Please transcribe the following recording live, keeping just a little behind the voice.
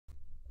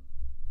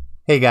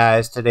Hey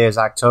guys, today is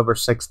October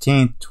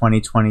 16th,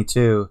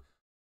 2022.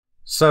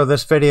 So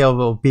this video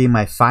will be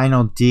my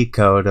final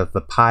decode of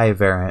the Pi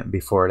variant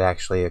before it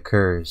actually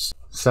occurs.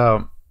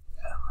 So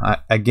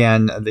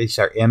again, these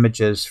are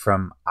images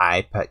from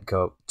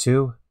Decode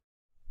 2,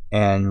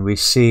 and we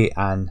see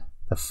on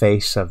the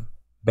face of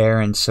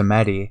Baron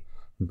Samedi.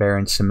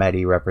 Baron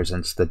Samedi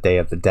represents the Day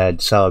of the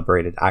Dead,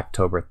 celebrated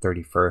October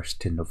 31st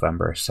to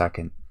November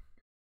 2nd.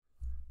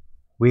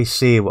 We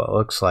see what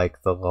looks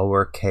like the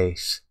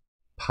lowercase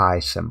pi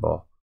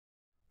symbol.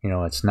 You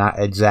know, it's not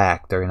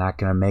exact. They're not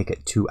going to make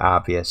it too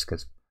obvious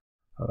because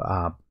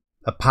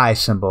a pi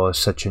symbol is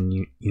such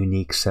a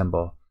unique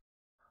symbol.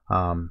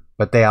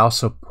 But they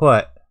also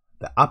put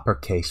the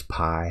uppercase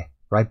pi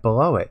right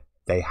below it.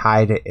 They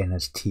hide it in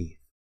his teeth.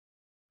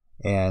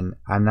 And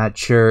I'm not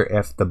sure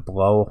if the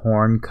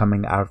blowhorn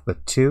coming out of the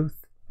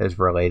tooth is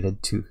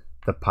related to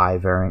the pi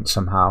variant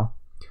somehow.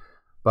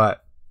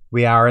 But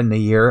we are in the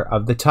year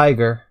of the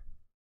tiger,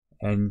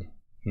 and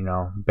you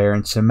know,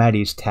 Baron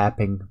Samedi's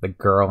tapping the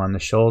girl on the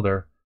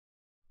shoulder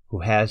who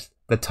has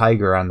the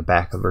tiger on the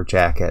back of her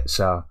jacket.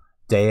 So,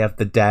 Day of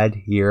the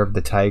Dead, Year of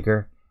the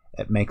Tiger,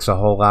 it makes a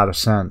whole lot of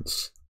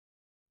sense.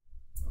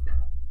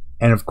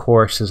 And of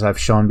course, as I've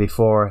shown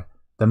before,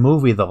 the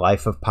movie The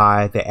Life of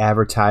Pi, the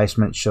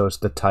advertisement shows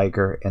the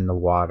tiger in the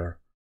water.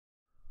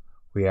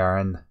 We are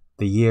in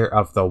the year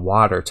of the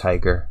water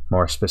tiger,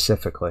 more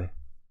specifically,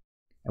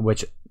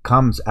 which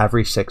comes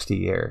every 60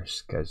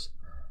 years because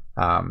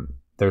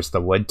there's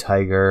the wood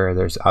tiger,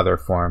 there's other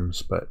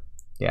forms, but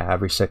yeah,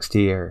 every 60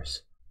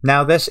 years.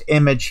 Now this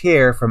image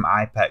here from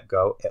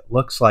Decode, it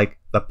looks like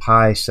the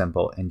pi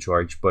symbol in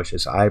George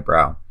Bush's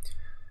eyebrow.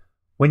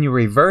 When you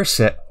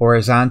reverse it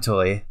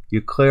horizontally,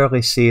 you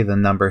clearly see the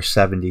number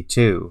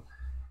 72.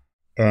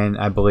 And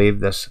I believe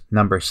this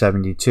number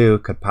 72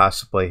 could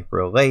possibly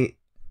relate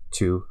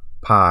to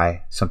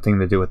pi, something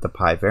to do with the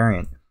pi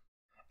variant.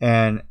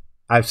 And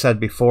I've said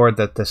before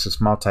that this is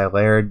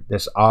multi-layered.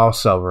 This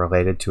also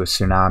related to a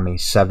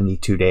tsunami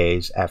 72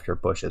 days after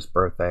Bush's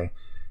birthday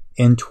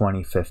in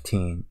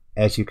 2015.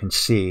 As you can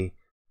see,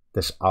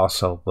 this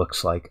also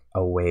looks like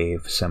a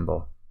wave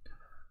symbol.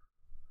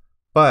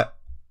 But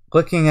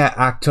looking at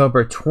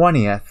October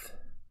 20th,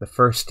 the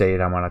first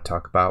date I want to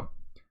talk about,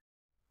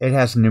 it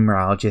has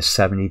numerology of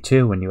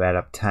 72 when you add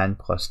up 10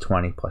 plus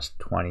 20 plus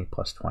 20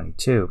 plus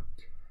 22.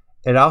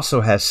 It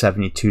also has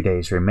 72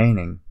 days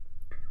remaining.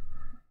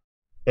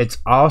 It's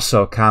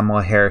also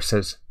Kamala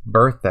Harris's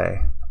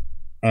birthday.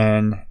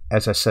 And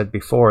as I said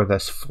before,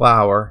 this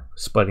flower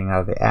splitting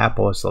out of the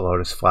apple is the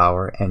lotus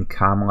flower. And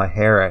Kamala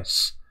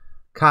Harris,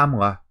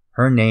 Kamala,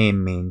 her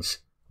name means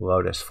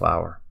lotus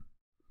flower.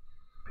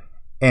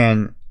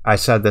 And I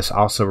said this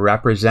also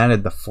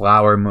represented the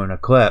flower moon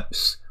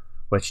eclipse,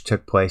 which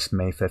took place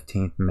May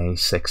 15th, May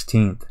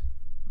 16th.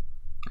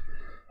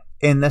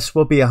 And this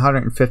will be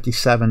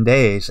 157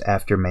 days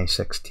after May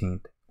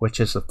 16th, which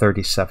is the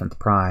 37th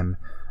prime.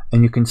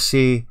 And you can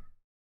see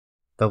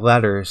the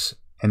letters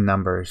and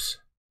numbers,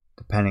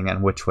 depending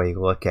on which way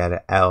you look at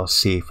it,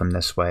 LC from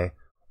this way,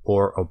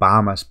 or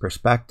Obama's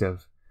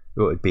perspective,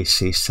 it would be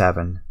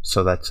C7,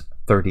 so that's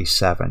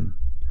 37.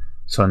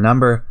 So a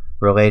number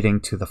relating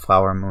to the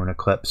flower moon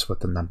eclipse with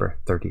the number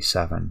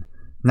 37.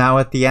 Now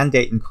at the end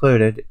date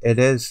included, it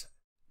is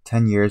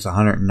 10 years,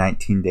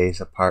 119 days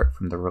apart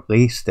from the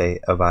release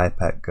date of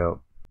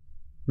Decode.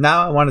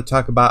 Now I want to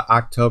talk about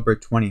October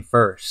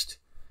 21st.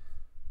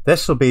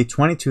 This will be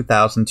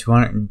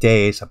 22,200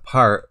 days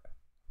apart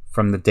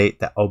from the date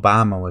that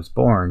Obama was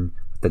born,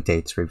 with the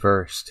dates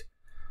reversed.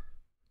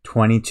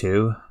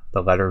 22,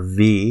 the letter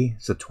V,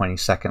 is the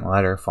 22nd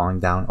letter falling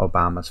down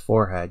Obama's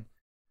forehead.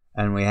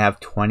 And we have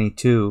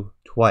 22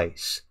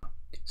 twice.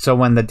 So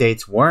when the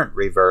dates weren't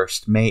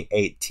reversed, May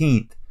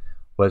 18th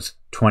was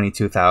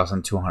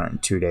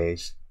 22,202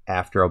 days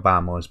after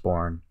Obama was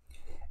born.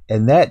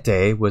 And that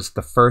day was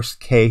the first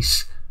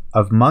case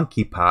of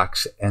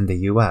monkeypox in the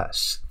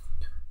U.S.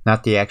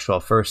 Not the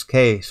actual first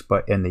case,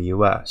 but in the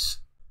U.S.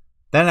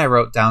 Then I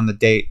wrote down the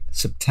date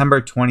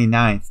September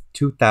 29th,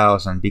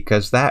 2000,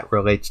 because that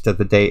relates to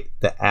the date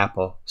the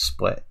Apple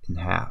split in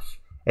half.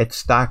 Its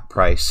stock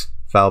price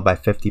fell by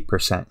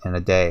 50% in a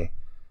day.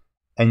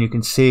 And you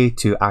can see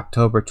to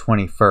October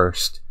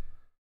 21st,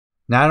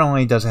 not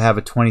only does it have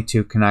a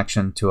 22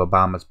 connection to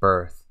Obama's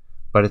birth,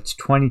 but it's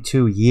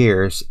 22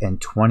 years and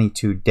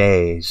 22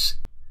 days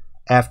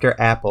after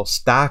Apple's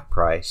stock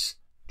price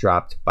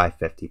dropped by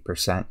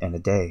 50% in a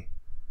day.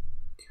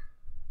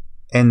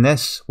 And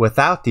this,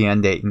 without the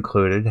end date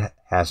included,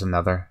 has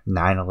another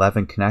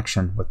 9/11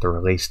 connection with the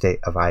release date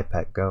of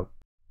Decode.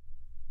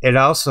 It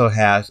also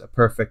has a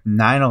perfect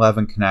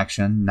 9/11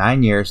 connection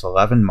 9 years,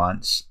 11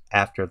 months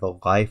after The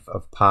Life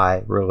of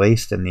Pi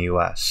released in the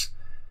US.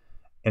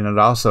 And it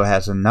also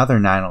has another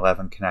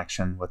 9/11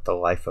 connection with The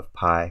Life of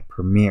Pi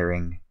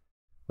premiering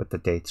with the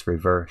dates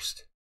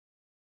reversed.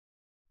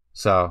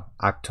 So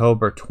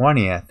October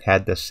 20th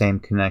had the same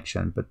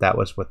connection, but that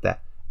was with the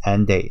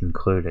end date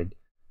included.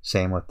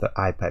 Same with the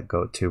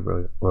Decode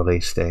 2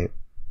 release date.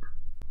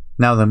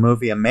 Now the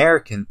movie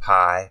American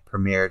Pie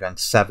premiered on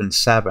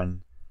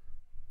 7/7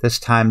 This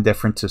time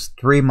difference is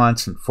 3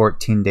 months and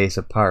 14 days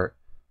apart.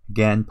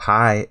 Again,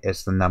 pi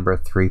is the number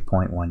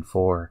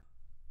 3.14.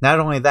 Not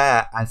only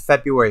that, on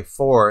February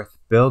 4th,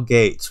 Bill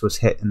Gates was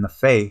hit in the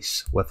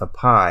face with a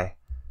pi.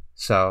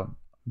 So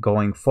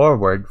going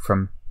forward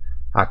from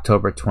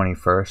October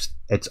 21st,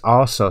 it's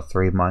also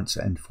 3 months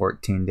and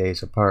 14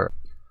 days apart.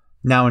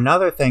 Now,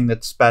 another thing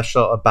that's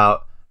special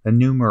about the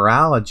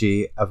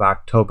numerology of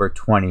October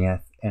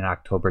 20th and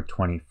October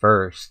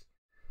 21st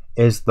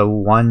is the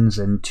 1s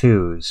and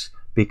 2s,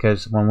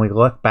 because when we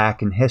look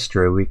back in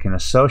history, we can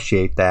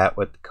associate that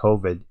with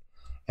COVID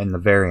and the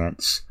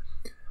variants.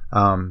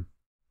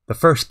 The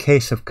first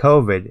case of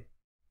COVID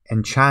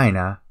in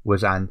China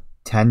was on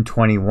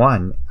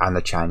 10/21 on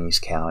the Chinese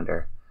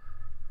calendar.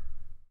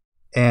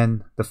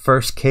 And the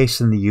first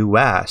case in the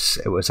US,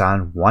 it was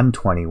on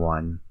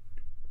 1/21.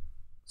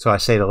 So I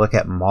say to look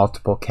at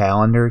multiple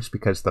calendars,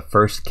 because the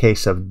first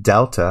case of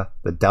Delta,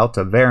 the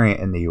Delta variant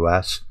in the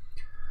US,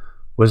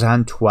 was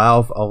on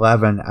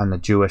 12/11 on the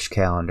Jewish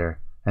calendar.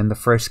 And the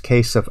first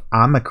case of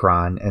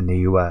Omicron in the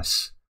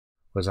US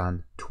was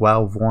on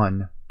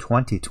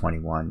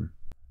 12/1/2021.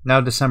 Now,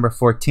 December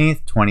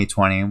 14th,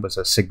 2020 was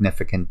a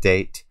significant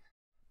date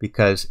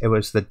because it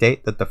was the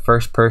date that the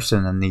first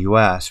person in the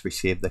US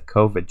received the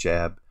COVID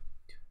jab.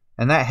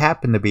 And that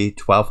happened to be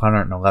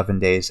 1,211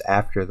 days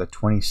after the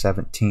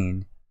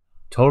 2017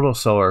 total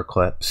solar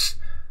eclipse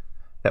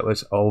that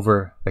was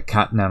over the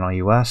continental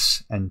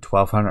US and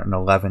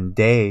 1,211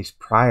 days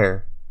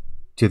prior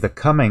to the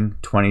coming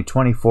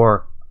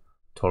 2024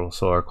 total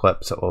solar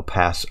eclipse that will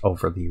pass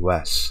over the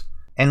US.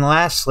 And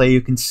lastly, you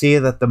can see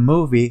that the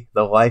movie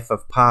The Life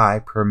of Pi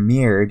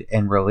premiered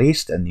and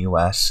released in the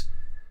US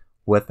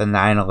with the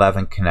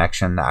 9/11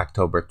 connection to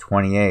October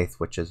 28th,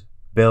 which is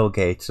Bill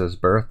Gates'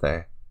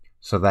 birthday.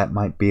 So that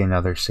might be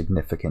another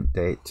significant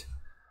date.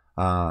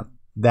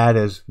 That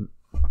is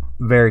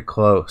very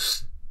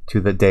close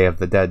to the Day of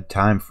the Dead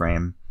time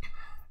frame.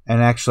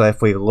 And actually,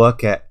 if we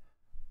look at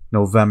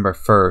November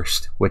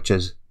 1st, which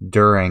is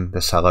during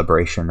the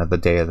celebration of the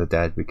Day of the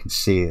Dead, we can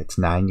see it's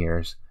 9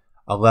 years,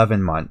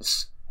 11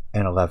 months,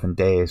 and 11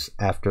 days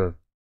after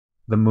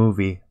the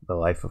movie The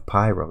Life of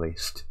Pi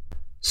released.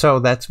 So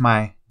that's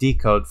my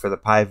decode for the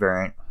pi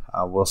variant.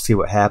 We'll see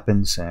what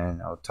happens,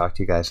 and I'll talk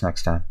to you guys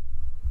next time.